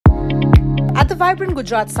the vibrant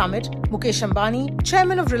Gujarat summit, Mukesh Ambani,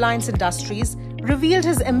 chairman of Reliance Industries, revealed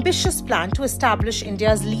his ambitious plan to establish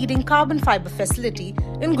India's leading carbon fiber facility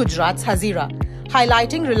in Gujarat's Hazira.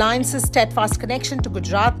 Highlighting Reliance's steadfast connection to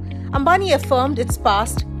Gujarat, Ambani affirmed its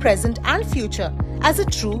past, present and future as a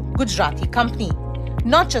true Gujarati company.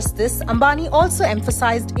 Not just this, Ambani also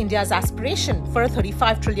emphasized India's aspiration for a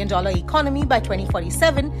 $35 trillion economy by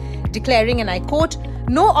 2047, declaring, and I quote,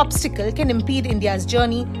 "No obstacle can impede India's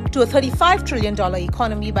journey to a $35 trillion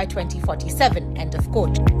economy by 2047, end of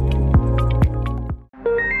quote.